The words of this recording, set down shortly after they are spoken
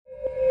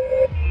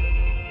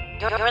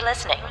You're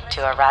listening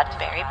to a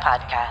Roddenberry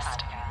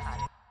podcast.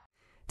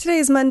 Today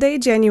is Monday,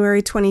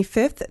 January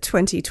 25th,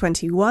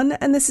 2021,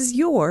 and this is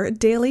your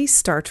daily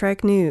Star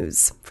Trek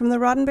news from the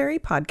Roddenberry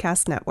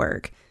Podcast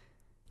Network.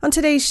 On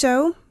today's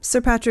show,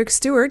 Sir Patrick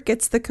Stewart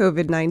gets the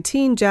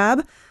COVID-19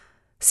 jab.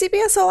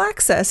 CBS All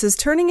Access is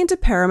turning into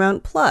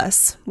Paramount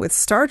Plus, with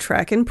Star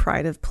Trek in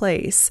pride of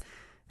place.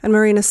 And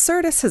Marina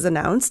Sirtis has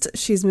announced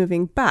she's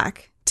moving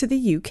back to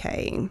the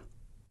UK.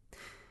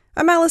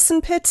 I'm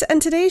Allison Pitt,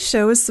 and today's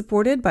show is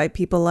supported by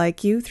people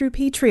like you through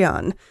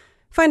Patreon.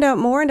 Find out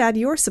more and add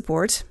your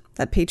support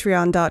at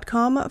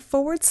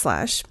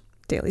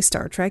patreon.com/Daily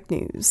Star Trek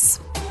News.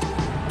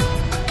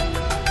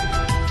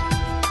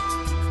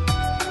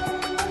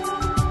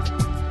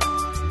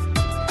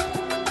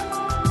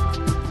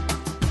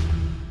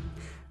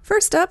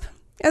 First up,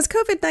 as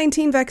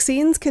COVID-19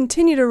 vaccines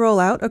continue to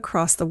roll out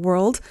across the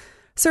world,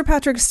 Sir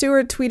Patrick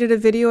Stewart tweeted a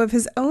video of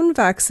his own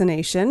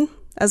vaccination,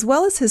 as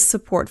well as his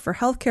support for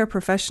healthcare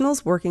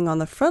professionals working on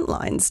the front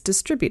lines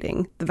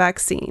distributing the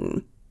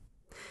vaccine.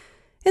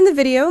 In the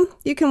video,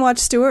 you can watch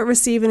Stewart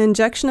receive an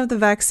injection of the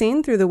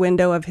vaccine through the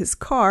window of his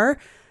car.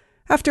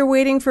 After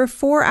waiting for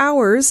 4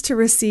 hours to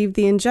receive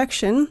the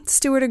injection,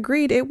 Stewart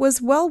agreed it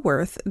was well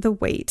worth the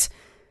wait.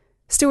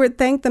 Stewart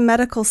thanked the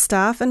medical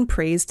staff and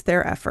praised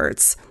their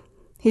efforts.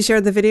 He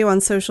shared the video on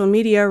social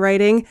media,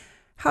 writing,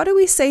 "How do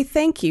we say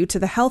thank you to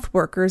the health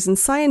workers and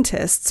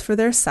scientists for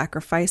their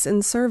sacrifice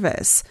and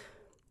service?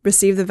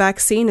 Receive the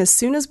vaccine as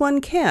soon as one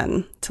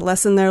can to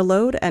lessen their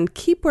load and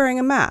keep wearing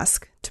a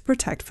mask to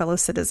protect fellow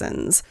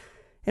citizens.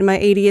 In my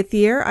 80th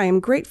year, I am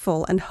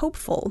grateful and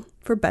hopeful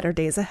for better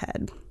days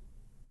ahead."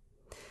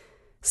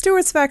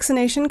 Stewart's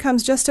vaccination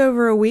comes just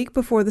over a week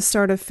before the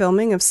start of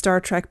filming of Star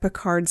Trek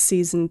Picard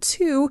Season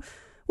 2,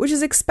 which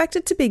is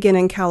expected to begin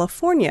in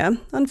California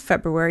on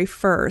February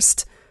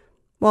 1st.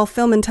 While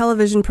film and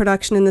television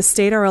production in the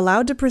state are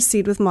allowed to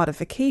proceed with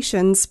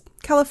modifications,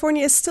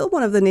 California is still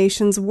one of the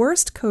nation's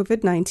worst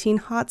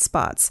COVID-19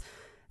 hotspots,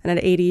 and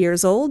at 80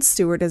 years old,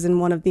 Stewart is in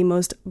one of the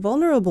most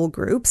vulnerable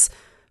groups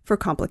for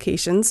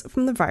complications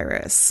from the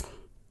virus.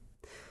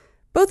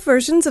 Both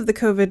versions of the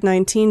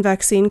COVID-19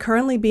 vaccine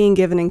currently being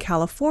given in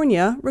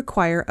California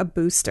require a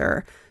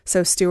booster,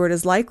 so Stewart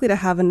is likely to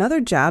have another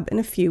jab in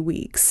a few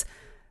weeks.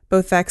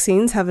 Both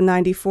vaccines have a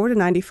 94 to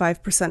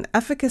 95%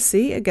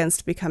 efficacy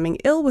against becoming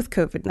ill with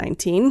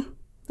COVID-19,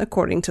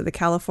 according to the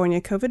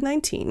California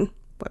COVID-19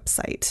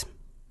 website.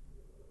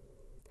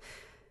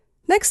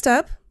 Next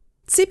up,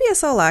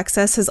 CBS All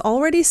Access has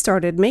already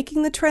started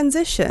making the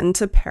transition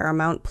to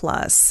Paramount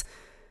Plus.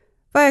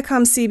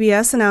 Viacom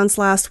CBS announced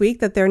last week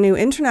that their new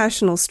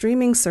international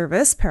streaming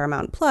service,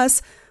 Paramount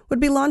Plus,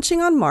 would be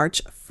launching on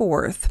March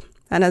 4th.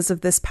 And as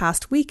of this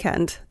past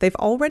weekend, they've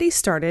already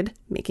started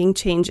making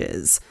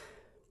changes.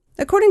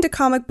 According to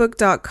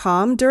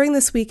comicbook.com, during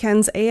this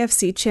weekend's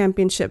AFC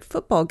Championship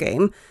football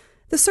game,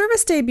 the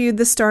service debuted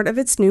the start of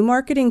its new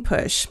marketing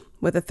push,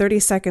 with a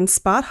 30-second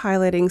spot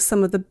highlighting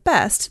some of the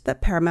best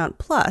that Paramount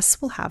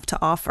Plus will have to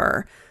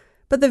offer.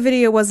 But the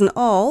video wasn't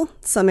all.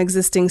 Some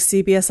existing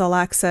CBS All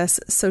Access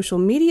social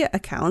media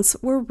accounts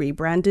were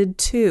rebranded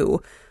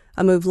too,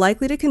 a move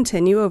likely to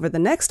continue over the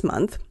next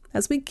month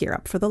as we gear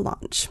up for the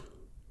launch.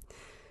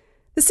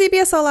 The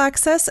CBS All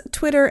Access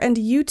Twitter and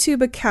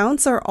YouTube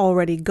accounts are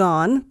already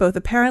gone, both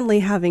apparently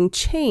having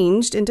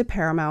changed into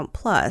Paramount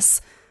Plus.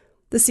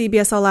 The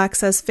CBS All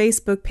Access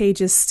Facebook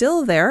page is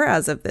still there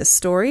as of this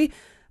story,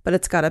 but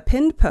it's got a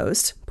pinned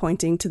post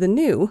pointing to the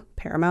new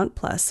Paramount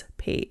Plus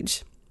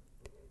page.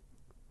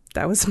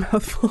 That was a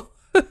mouthful.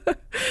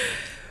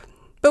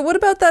 But what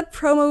about that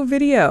promo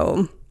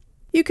video?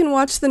 You can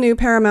watch the new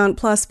Paramount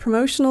Plus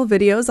promotional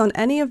videos on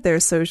any of their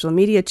social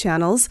media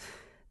channels.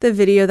 The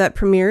video that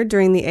premiered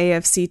during the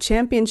AFC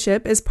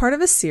Championship is part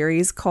of a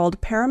series called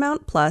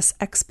Paramount Plus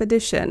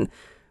Expedition,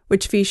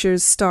 which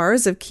features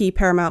stars of key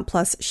Paramount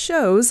Plus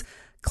shows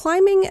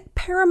climbing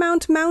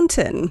Paramount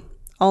Mountain,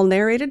 all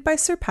narrated by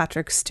Sir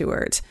Patrick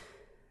Stewart.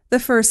 The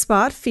first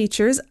spot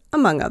features,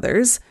 among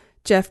others,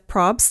 Jeff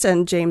Probst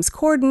and James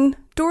Corden,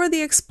 Dora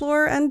the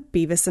Explorer and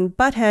Beavis and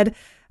Butthead,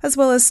 as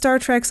well as Star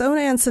Trek's own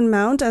Anson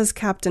Mount as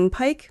Captain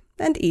Pike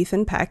and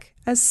Ethan Peck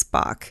as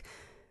Spock.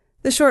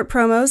 The short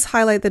promos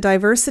highlight the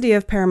diversity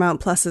of Paramount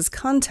Plus's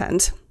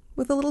content,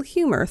 with a little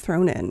humor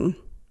thrown in.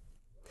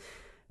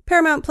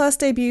 Paramount Plus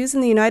debuts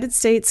in the United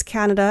States,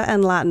 Canada,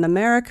 and Latin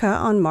America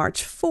on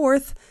March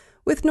 4th,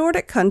 with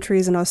Nordic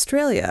countries and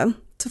Australia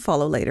to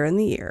follow later in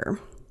the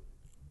year.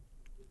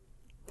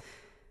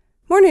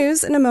 More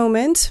news in a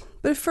moment,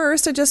 but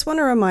first I just want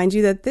to remind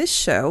you that this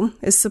show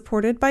is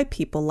supported by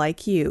people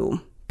like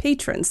you,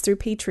 patrons through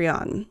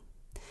Patreon.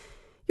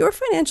 Your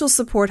financial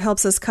support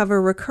helps us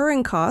cover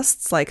recurring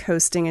costs like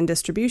hosting and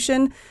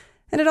distribution,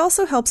 and it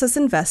also helps us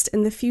invest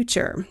in the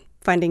future,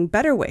 finding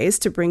better ways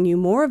to bring you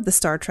more of the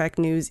Star Trek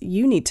news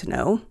you need to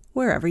know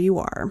wherever you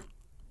are.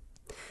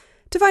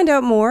 To find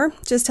out more,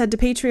 just head to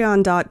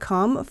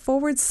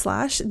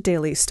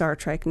patreon.com/Daily Star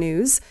Trek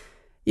News.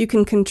 You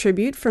can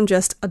contribute from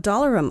just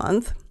 $1 a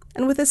month,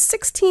 and with a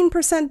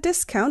 16%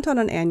 discount on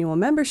an annual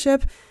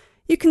membership,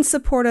 You can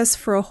support us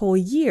for a whole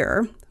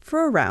year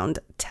for around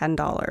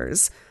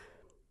 $10.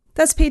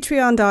 That's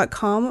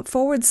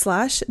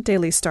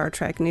patreon.com/Daily Star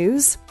Trek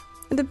News.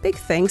 And a big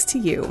thanks to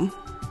you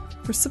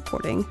for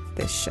supporting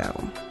this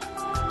show.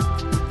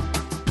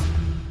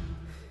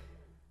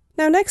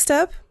 Now, next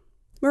up,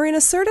 Marina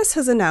Sirtis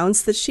has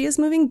announced that she is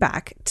moving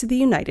back to the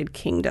United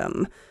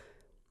Kingdom.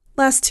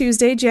 Last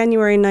Tuesday,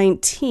 January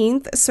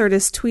 19th,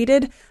 Sirtis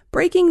tweeted,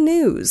 "Breaking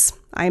news,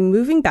 I'm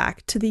moving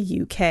back to the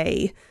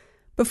UK.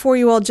 Before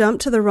you all jump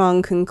to the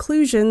wrong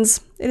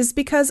conclusions, it is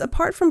because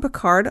apart from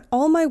Picard,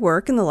 all my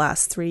work in the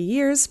last 3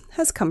 years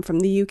has come from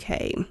the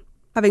UK.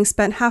 Having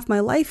spent half my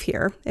life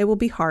here, it will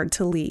be hard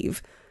to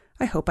leave.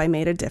 I hope I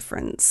made a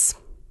difference."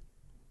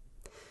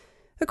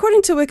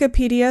 According to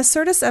Wikipedia,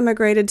 Sirtis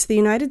emigrated to the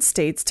United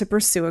States to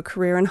pursue a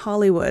career in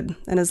Hollywood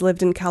and has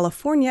lived in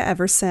California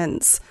ever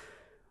since.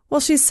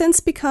 While she's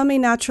since become a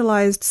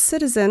naturalized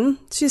citizen,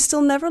 she's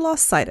still never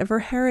lost sight of her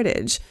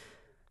heritage.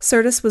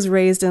 Sirtis was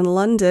raised in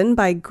London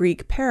by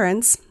Greek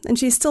parents, and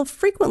she still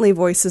frequently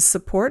voices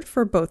support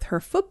for both her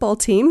football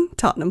team,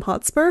 Tottenham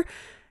Hotspur,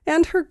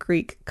 and her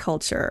Greek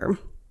culture.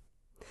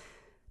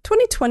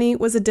 2020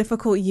 was a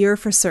difficult year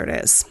for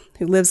Sirtis,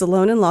 who lives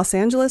alone in Los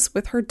Angeles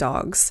with her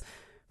dogs.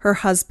 Her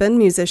husband,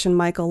 musician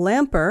Michael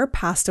Lamper,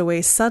 passed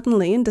away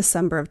suddenly in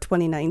December of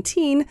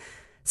 2019,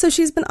 so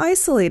she's been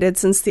isolated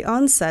since the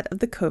onset of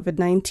the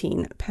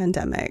COVID-19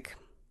 pandemic.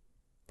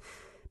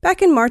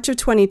 Back in March of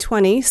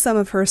 2020, some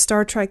of her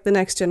Star Trek The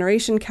Next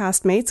Generation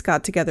castmates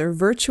got together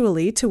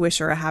virtually to wish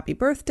her a happy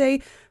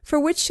birthday, for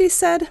which she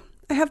said,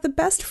 "I have the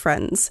best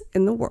friends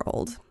in the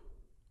world."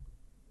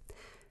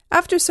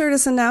 After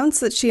Sirtis announced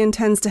that she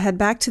intends to head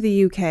back to the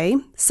UK,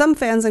 some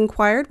fans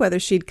inquired whether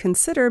she'd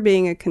consider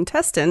being a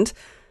contestant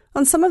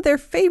on some of their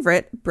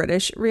favorite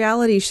British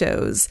reality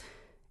shows.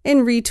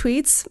 In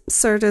retweets,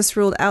 Sirtis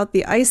ruled out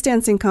the ice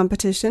dancing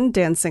competition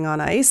Dancing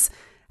on Ice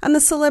and the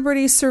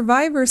Celebrity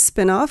Survivor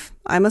spin-off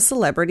I'm a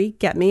Celebrity,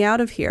 Get Me Out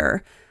of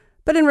Here.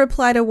 But in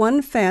reply to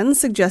one fan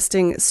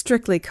suggesting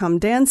Strictly Come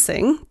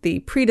Dancing, the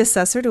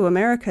predecessor to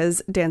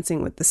America's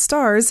Dancing with the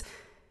Stars,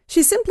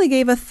 she simply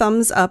gave a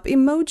thumbs-up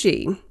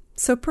emoji.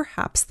 So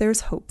perhaps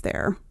there's hope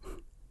there.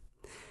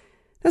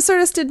 Now,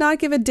 Sirtis did not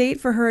give a date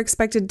for her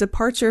expected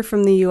departure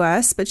from the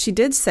US, but she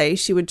did say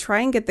she would try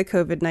and get the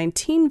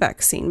COVID-19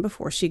 vaccine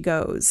before she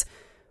goes.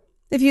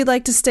 If you'd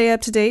like to stay up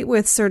to date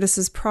with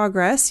Sirtis's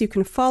progress, you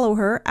can follow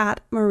her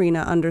at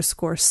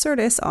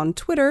Marina_Sirtis on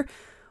Twitter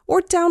or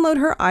download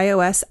her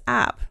iOS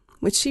app,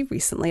 which she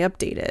recently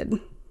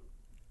updated.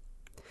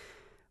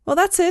 Well,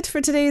 that's it for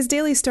today's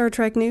Daily Star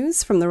Trek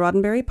News from the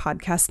Roddenberry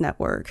Podcast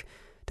Network.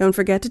 Don't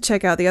forget to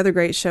check out the other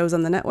great shows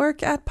on the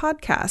network at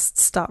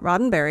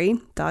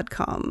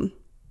podcasts.roddenberry.com.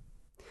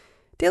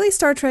 Daily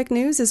Star Trek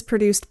News is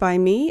produced by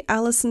me,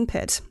 Allison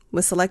Pitt,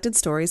 with selected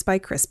stories by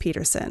Chris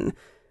Peterson.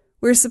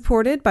 We're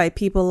supported by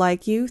people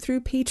like you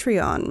through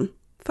Patreon.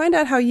 Find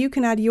out how you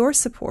can add your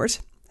support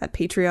at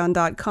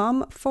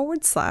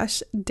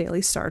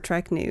patreon.com/Daily Star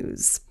Trek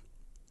News.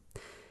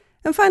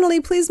 And finally,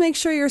 please make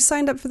sure you're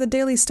signed up for the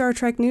Daily Star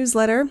Trek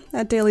newsletter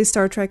at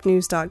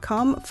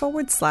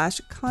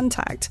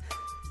dailystartreknews.com/contact.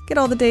 Get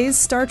all the day's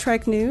Star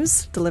Trek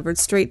news delivered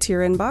straight to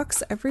your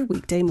inbox every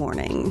weekday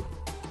morning.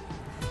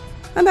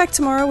 I'm back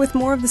tomorrow with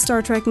more of the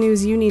Star Trek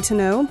news you need to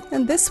know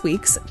and this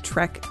week's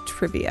Trek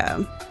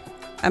Trivia.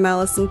 I'm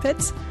Allison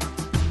Pitt.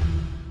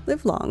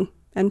 Live long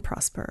and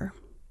prosper.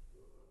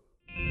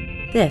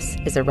 This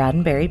is a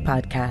Roddenberry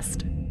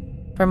podcast.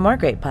 For more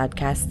great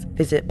podcasts,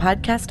 visit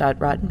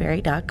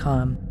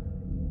podcast.roddenberry.com.